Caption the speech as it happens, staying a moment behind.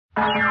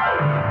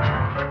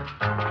Hi,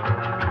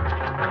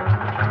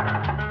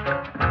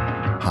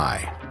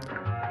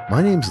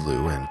 my name's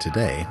Lou, and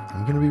today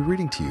I'm going to be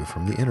reading to you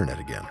from the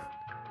internet again.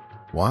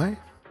 Why?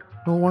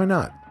 Well, why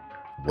not?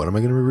 What am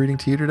I going to be reading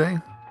to you today?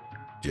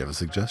 Do you have a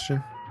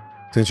suggestion?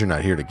 Since you're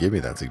not here to give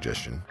me that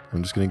suggestion,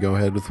 I'm just going to go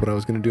ahead with what I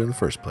was going to do in the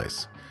first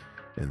place.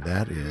 And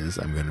that is,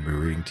 I'm going to be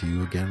reading to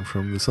you again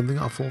from the Something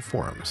Awful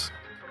forums.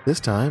 This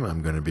time,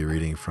 I'm going to be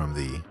reading from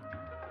the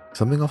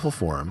Something Awful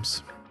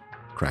forums,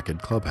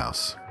 Cracked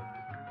Clubhouse,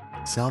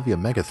 Salvia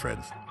Megathread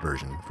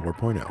version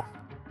 4.0,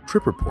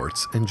 trip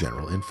reports and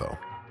general info.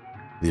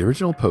 The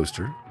original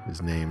poster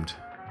is named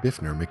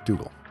Biffner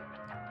McDougal.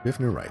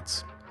 Biffner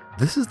writes,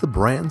 "This is the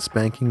brand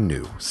spanking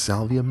new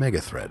Salvia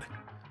Megathread.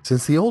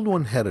 Since the old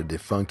one had a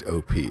defunct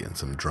OP and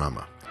some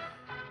drama,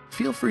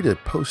 feel free to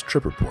post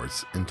trip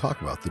reports and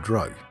talk about the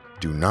drug.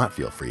 Do not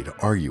feel free to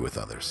argue with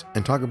others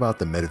and talk about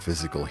the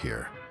metaphysical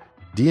here.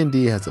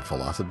 D&D has a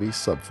philosophy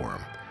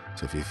subforum,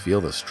 so if you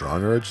feel the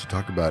strong urge to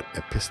talk about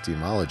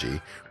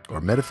epistemology or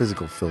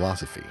metaphysical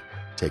philosophy,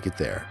 take it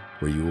there,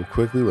 where you will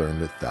quickly learn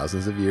that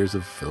thousands of years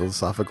of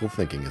philosophical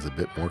thinking is a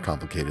bit more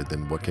complicated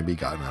than what can be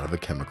gotten out of a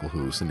chemical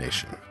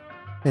hallucination.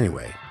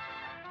 Anyway,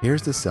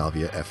 here's the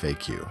Salvia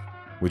FAQ,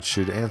 which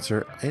should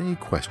answer any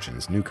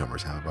questions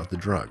newcomers have about the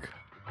drug.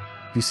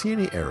 If you see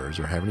any errors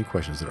or have any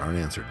questions that aren't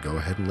answered, go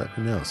ahead and let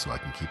me know so I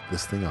can keep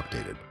this thing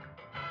updated.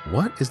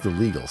 What is the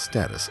legal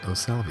status of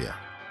Salvia?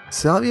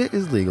 Salvia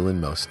is legal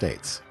in most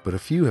states, but a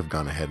few have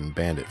gone ahead and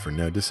banned it for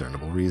no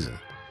discernible reason.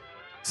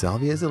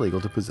 Salvia is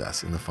illegal to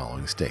possess in the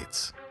following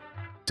states: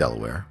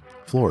 Delaware,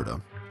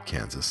 Florida,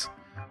 Kansas,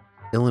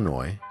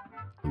 Illinois,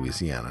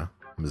 Louisiana,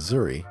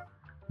 Missouri,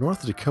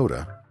 North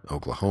Dakota,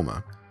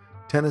 Oklahoma,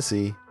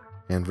 Tennessee,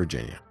 and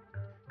Virginia.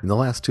 In the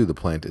last two, the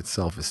plant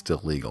itself is still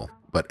legal,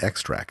 but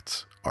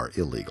extracts are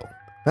illegal.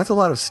 That's a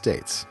lot of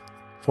states.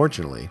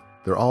 Fortunately,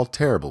 they're all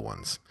terrible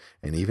ones,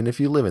 and even if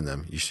you live in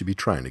them, you should be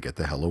trying to get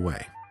the hell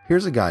away.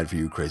 Here's a guide for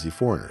you crazy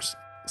foreigners.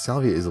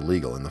 Salvia is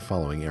illegal in the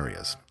following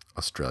areas: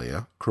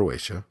 Australia,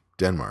 Croatia,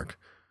 Denmark,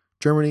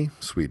 Germany,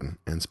 Sweden,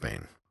 and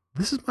Spain.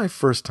 This is my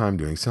first time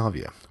doing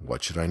Salvia.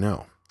 What should I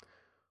know?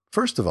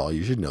 First of all,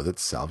 you should know that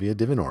Salvia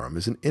divinorum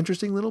is an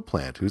interesting little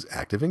plant whose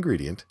active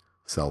ingredient,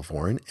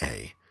 Salvorin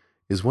A,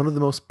 is one of the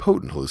most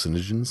potent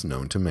hallucinogens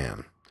known to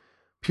man.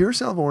 Pure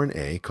Salvorin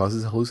A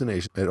causes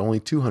hallucination at only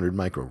 200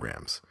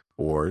 micrograms,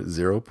 or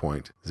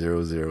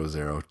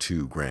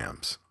 0.0002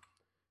 grams.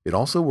 It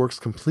also works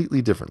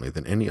completely differently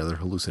than any other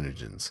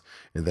hallucinogens,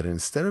 in that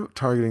instead of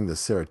targeting the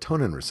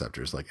serotonin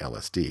receptors like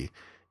LSD,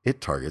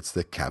 it targets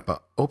the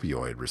kappa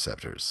opioid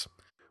receptors.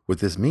 What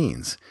this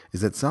means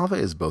is that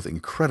Salvia is both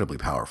incredibly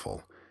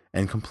powerful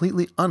and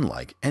completely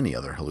unlike any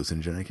other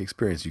hallucinogenic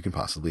experience you can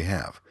possibly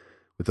have,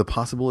 with the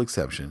possible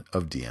exception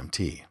of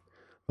DMT,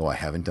 though I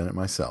haven't done it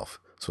myself,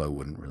 so I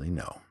wouldn't really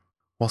know.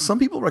 While some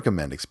people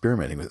recommend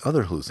experimenting with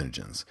other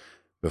hallucinogens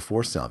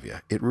before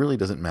Salvia, it really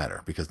doesn't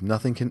matter because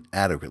nothing can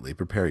adequately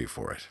prepare you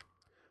for it.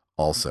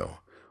 Also,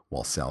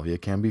 while Salvia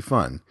can be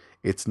fun,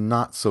 it's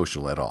not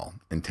social at all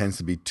and tends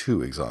to be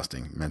too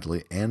exhausting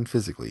mentally and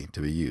physically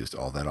to be used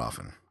all that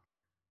often.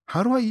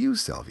 How do I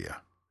use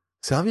Salvia?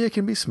 Salvia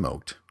can be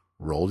smoked,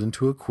 rolled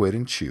into a quid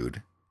and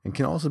chewed, and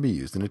can also be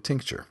used in a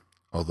tincture,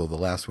 although the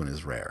last one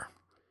is rare.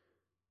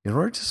 In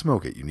order to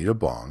smoke it, you need a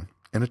bong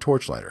and a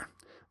torch lighter.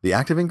 The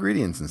active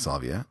ingredients in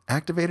Salvia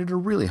activate at a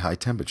really high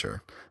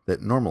temperature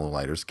that normal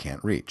lighters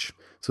can't reach,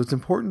 so it's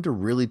important to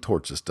really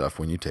torch the stuff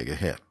when you take a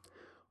hit.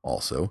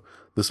 Also,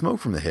 the smoke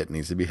from the hit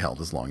needs to be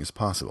held as long as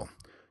possible.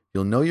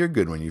 You'll know you're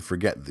good when you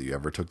forget that you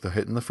ever took the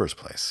hit in the first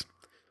place.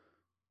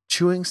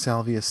 Chewing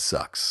Salvia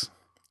sucks.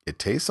 It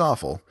tastes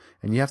awful,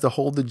 and you have to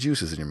hold the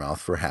juices in your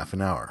mouth for half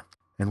an hour.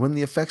 And when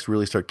the effects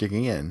really start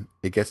kicking in,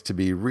 it gets to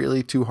be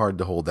really too hard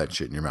to hold that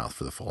shit in your mouth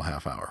for the full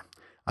half hour.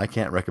 I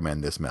can't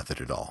recommend this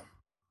method at all.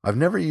 I've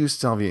never used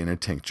Salvia in a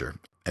tincture,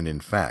 and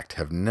in fact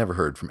have never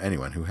heard from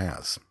anyone who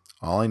has.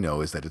 All I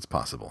know is that it's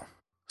possible.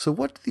 So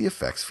what do the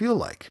effects feel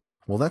like?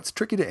 Well, that's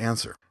tricky to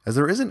answer, as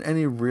there isn't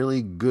any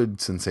really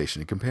good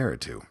sensation to compare it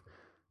to.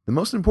 The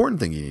most important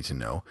thing you need to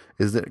know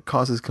is that it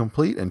causes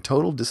complete and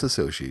total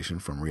disassociation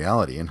from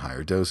reality in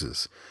higher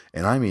doses.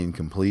 And I mean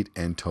complete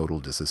and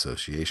total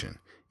disassociation,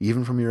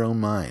 even from your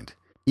own mind.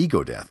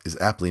 Ego death is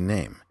aptly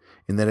named,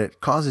 in that it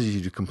causes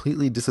you to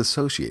completely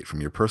disassociate from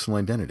your personal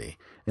identity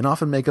and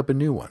often make up a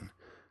new one.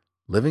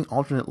 Living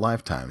alternate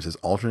lifetimes as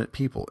alternate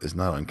people is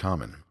not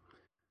uncommon.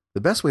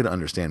 The best way to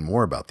understand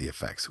more about the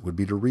effects would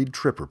be to read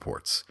trip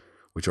reports,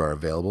 which are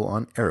available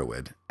on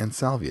Erowid and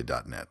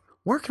Salvia.net.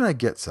 Where can I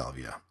get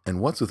Salvia, and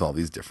what's with all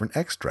these different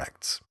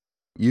extracts?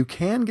 You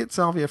can get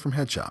Salvia from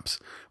head shops,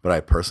 but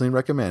I personally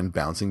recommend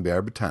Bouncing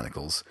Bear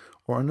Botanicals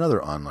or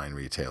another online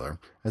retailer,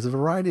 as the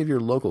variety at your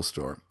local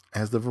store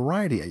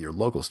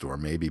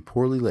may be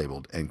poorly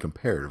labeled and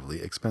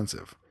comparatively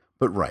expensive.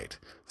 But right,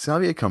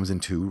 Salvia comes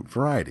in two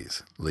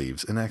varieties,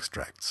 leaves and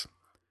extracts.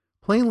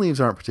 Plain leaves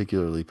aren't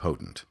particularly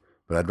potent,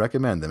 but I'd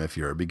recommend them if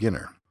you're a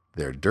beginner.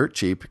 They're dirt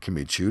cheap, can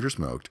be chewed or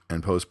smoked,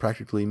 and pose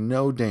practically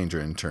no danger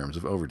in terms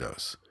of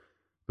overdose.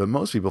 But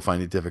most people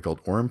find it difficult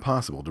or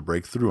impossible to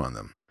break through on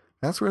them.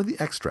 That's where the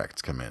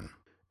extracts come in.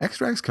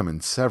 Extracts come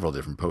in several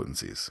different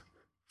potencies.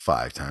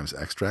 5 times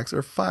extracts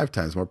are 5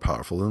 times more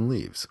powerful than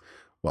leaves,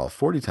 while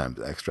 40 times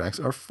extracts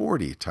are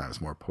 40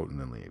 times more potent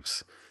than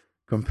leaves.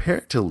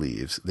 Compared to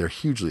leaves, they're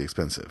hugely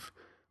expensive,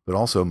 but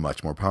also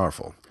much more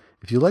powerful.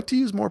 If you like to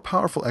use more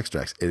powerful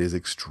extracts, it is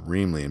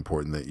extremely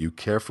important that you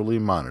carefully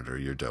monitor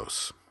your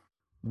dose.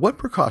 What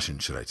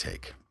precautions should I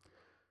take?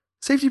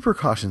 Safety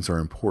precautions are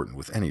important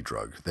with any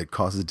drug that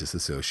causes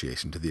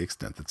dissociation to the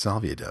extent that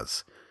Salvia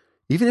does.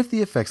 Even if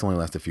the effects only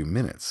last a few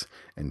minutes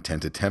and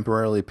tend to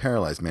temporarily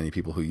paralyze many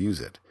people who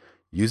use it,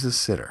 use a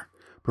sitter,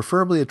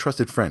 preferably a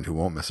trusted friend who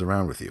won't mess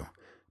around with you.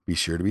 Be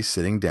sure to be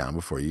sitting down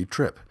before you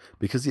trip,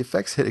 because the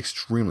effects hit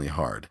extremely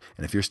hard,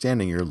 and if you're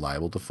standing, you're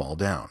liable to fall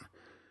down.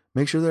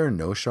 Make sure there are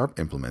no sharp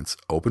implements,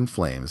 open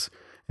flames,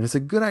 and it's a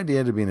good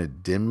idea to be in a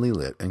dimly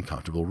lit and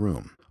comfortable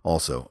room.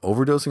 Also,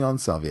 overdosing on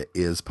Salvia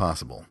is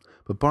possible,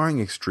 but barring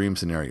extreme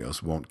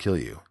scenarios won't kill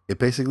you. It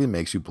basically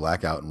makes you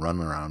black out and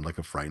run around like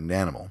a frightened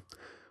animal.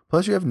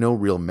 Plus, you have no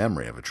real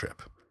memory of a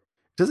trip.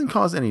 It doesn't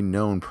cause any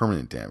known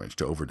permanent damage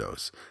to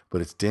overdose,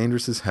 but it's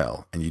dangerous as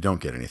hell and you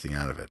don't get anything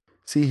out of it.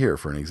 See here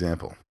for an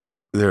example.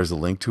 There is a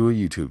link to a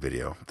YouTube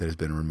video that has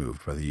been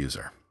removed by the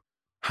user.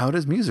 How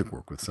does music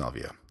work with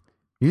Salvia?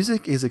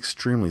 Music is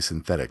extremely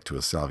synthetic to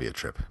a Salvia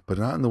trip, but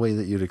not in the way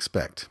that you'd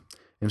expect.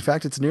 In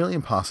fact, it's nearly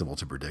impossible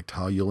to predict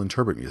how you'll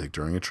interpret music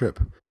during a trip.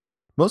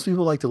 Most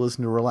people like to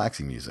listen to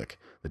relaxing music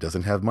that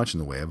doesn't have much in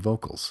the way of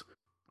vocals.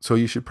 So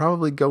you should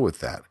probably go with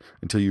that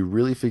until you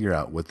really figure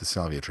out what the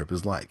Salvia trip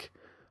is like.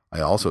 I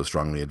also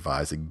strongly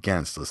advise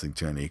against listening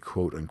to any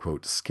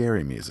quote-unquote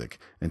scary music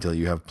until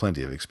you have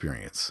plenty of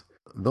experience.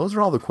 Those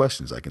are all the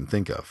questions I can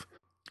think of.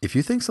 If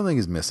you think something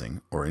is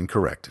missing or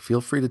incorrect,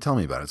 feel free to tell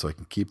me about it so I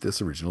can keep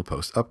this original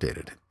post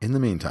updated. In the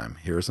meantime,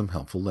 here are some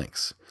helpful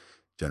links.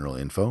 General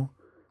info,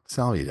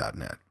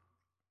 salvia.net,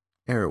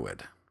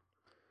 Erowid,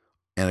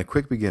 and a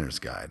quick beginner's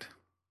guide,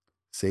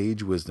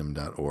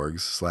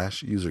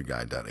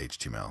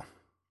 sagewisdom.org/userguide.html.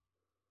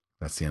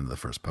 That's the end of the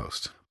first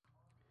post.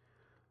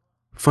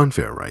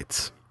 Funfair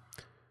writes,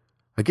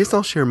 I guess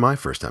I'll share my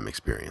first time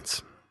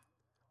experience.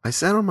 I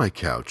sat on my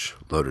couch,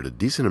 loaded a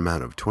decent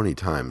amount of 20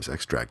 times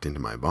extract into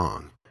my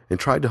bong, and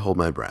tried to hold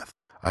my breath.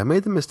 I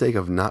made the mistake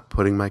of not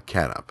putting my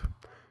cat up.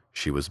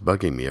 She was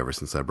bugging me ever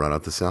since I brought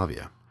out the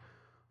Salvia.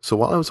 So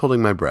while I was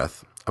holding my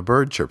breath, a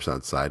bird chirps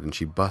outside and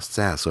she busts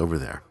ass over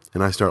there,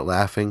 and I start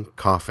laughing,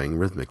 coughing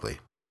rhythmically.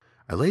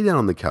 I lay down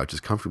on the couch as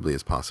comfortably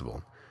as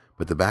possible,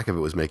 but the back of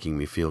it was making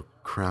me feel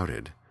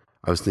crowded.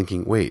 I was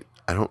thinking, wait,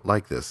 I don't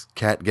like this.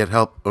 Cat, get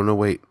help. Oh no,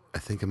 wait, I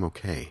think I'm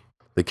okay.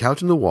 The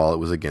couch and the wall it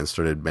was against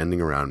started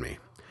bending around me,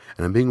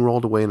 and I'm being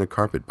rolled away in a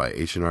carpet by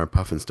H&R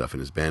Puffinstuff and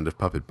his band of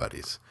puppet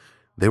buddies.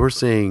 They were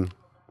saying,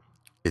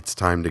 "It's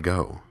time to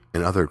go,"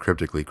 and other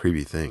cryptically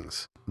creepy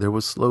things. There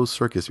was slow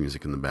circus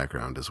music in the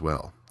background as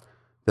well.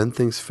 Then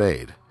things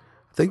fade.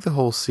 I think the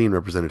whole scene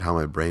represented how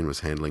my brain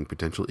was handling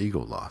potential ego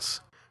loss.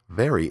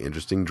 Very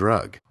interesting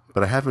drug,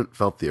 but I haven't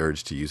felt the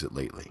urge to use it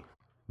lately.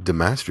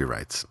 Demastery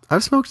writes,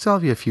 I've smoked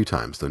Salvia a few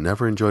times, though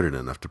never enjoyed it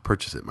enough to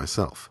purchase it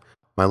myself.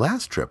 My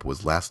last trip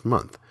was last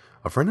month.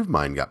 A friend of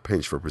mine got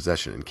pinched for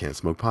possession and can't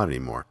smoke pot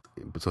anymore,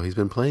 so he's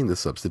been playing the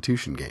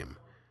substitution game.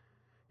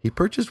 He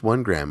purchased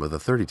 1 gram of the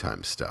 30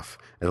 times stuff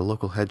at a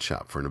local head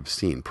shop for an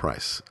obscene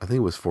price. I think it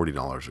was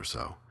 $40 or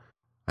so.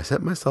 I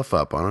set myself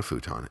up on a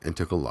futon and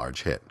took a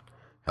large hit.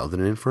 Held it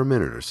in for a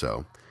minute or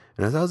so,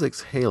 and as I was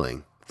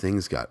exhaling,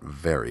 things got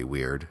very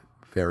weird,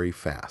 very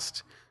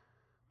fast.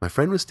 My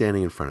friend was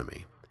standing in front of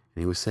me,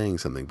 and he was saying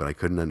something, but I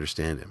couldn't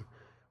understand him.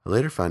 I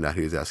later found out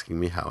he was asking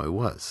me how I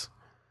was.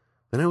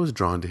 Then I was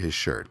drawn to his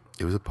shirt.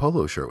 It was a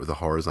polo shirt with a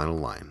horizontal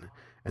line,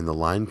 and the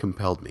line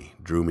compelled me,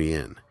 drew me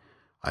in.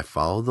 I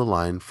followed the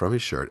line from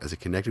his shirt as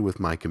it connected with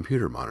my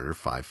computer monitor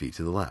 5 feet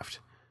to the left.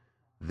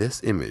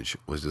 This image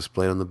was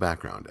displayed on the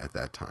background at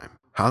that time.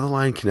 How the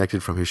line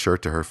connected from his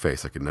shirt to her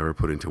face I could never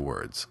put into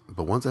words,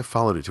 but once I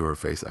followed it to her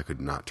face I could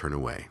not turn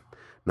away.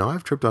 Now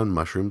I've tripped on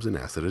mushrooms and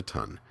acid a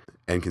ton,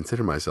 and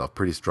consider myself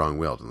pretty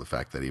strong-willed in the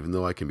fact that even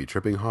though I can be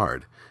tripping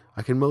hard,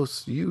 I can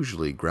most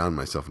usually ground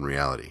myself in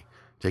reality,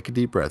 take a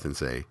deep breath and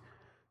say,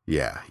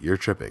 yeah, you're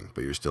tripping,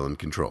 but you're still in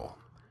control.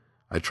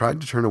 I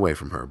tried to turn away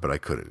from her, but I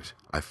couldn't.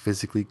 I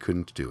physically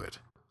couldn't do it.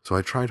 So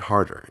I tried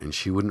harder, and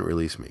she wouldn't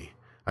release me.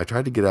 I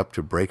tried to get up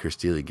to break her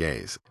steely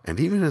gaze, and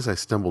even as I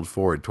stumbled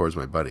forward towards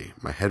my buddy,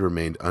 my head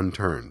remained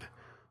unturned,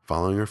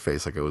 following her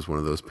face like I was one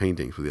of those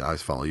paintings where the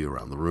eyes follow you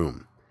around the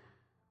room.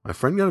 My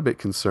friend got a bit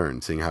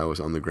concerned, seeing how I was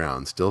on the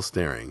ground, still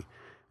staring,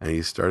 and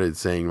he started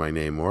saying my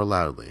name more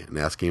loudly and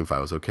asking if I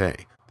was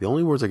okay. The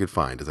only words I could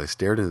find as I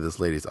stared into this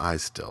lady's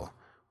eyes still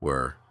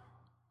were,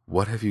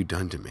 "What have you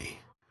done to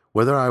me?"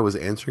 Whether I was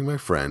answering my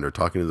friend or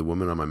talking to the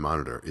woman on my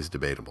monitor is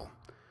debatable.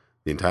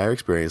 The entire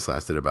experience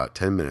lasted about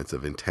 10 minutes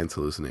of intense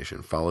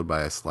hallucination, followed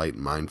by a slight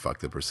mindfuck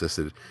that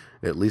persisted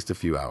at least a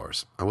few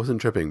hours. I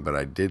wasn't tripping, but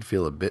I did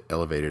feel a bit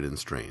elevated and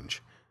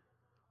strange.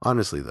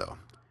 Honestly, though,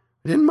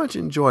 I didn't much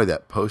enjoy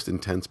that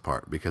post-intense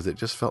part because it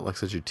just felt like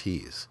such a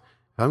tease.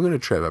 If I'm going to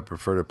trip, I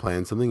prefer to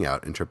plan something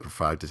out and trip for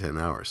 5 to 10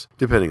 hours,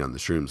 depending on the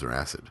shrooms or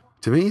acid.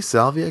 To me,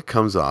 Salvia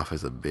comes off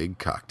as a big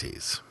cock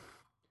tease.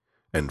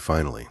 And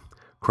finally,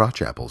 Crotch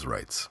Apples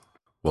writes,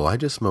 well, I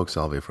just smoked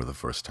Salvia for the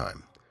first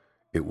time.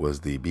 It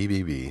was the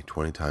BBB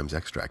 20 times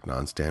extract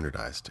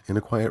non-standardized in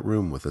a quiet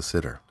room with a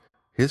sitter.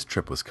 His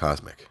trip was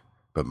cosmic,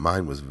 but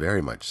mine was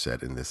very much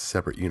set in this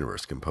separate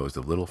universe composed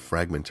of little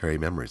fragmentary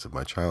memories of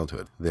my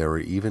childhood. There were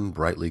even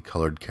brightly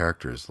colored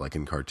characters like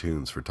in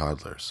cartoons for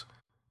toddlers.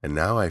 And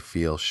now I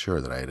feel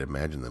sure that I had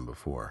imagined them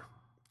before.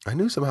 I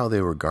knew somehow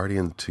they were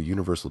guardian to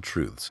universal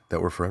truths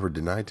that were forever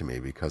denied to me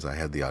because I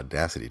had the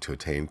audacity to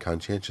attain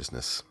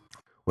conscientiousness.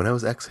 When I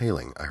was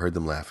exhaling, I heard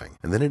them laughing,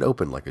 and then it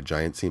opened like a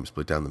giant seam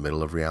split down the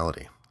middle of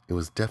reality. It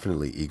was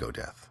definitely ego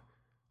death.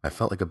 I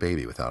felt like a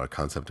baby without a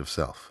concept of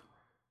self.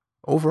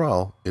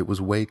 Overall, it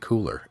was way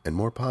cooler and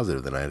more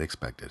positive than I had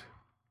expected.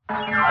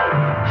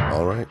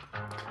 All right,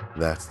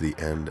 that's the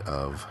end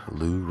of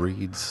Lou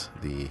Reed's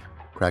The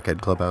Crackhead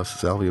Clubhouse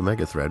Salvia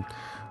Mega Thread.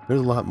 There's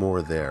a lot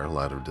more there, a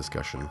lot of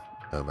discussion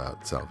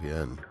about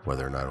Salvia and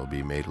whether or not it'll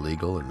be made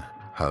legal and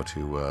how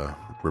to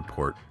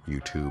report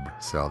YouTube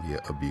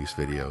Salvia abuse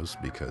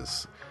videos,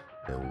 because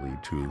it will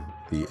lead to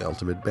the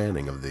ultimate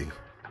banning of the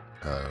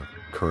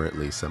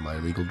currently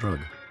semi-legal drug.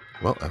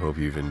 Well, I hope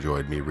you've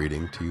enjoyed me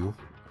reading to you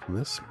from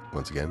this.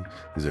 Once again,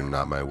 these are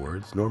not my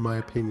words nor my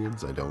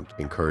opinions. I don't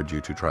encourage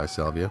you to try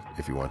Salvia.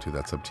 If you want to,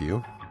 that's up to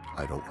you.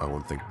 I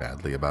won't think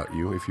badly about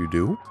you if you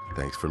do.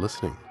 Thanks for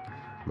listening.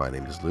 My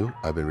name is Lou.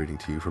 I've been reading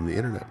to you from the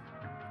internet,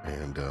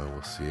 and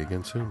we'll see you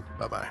again soon.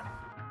 Bye-bye.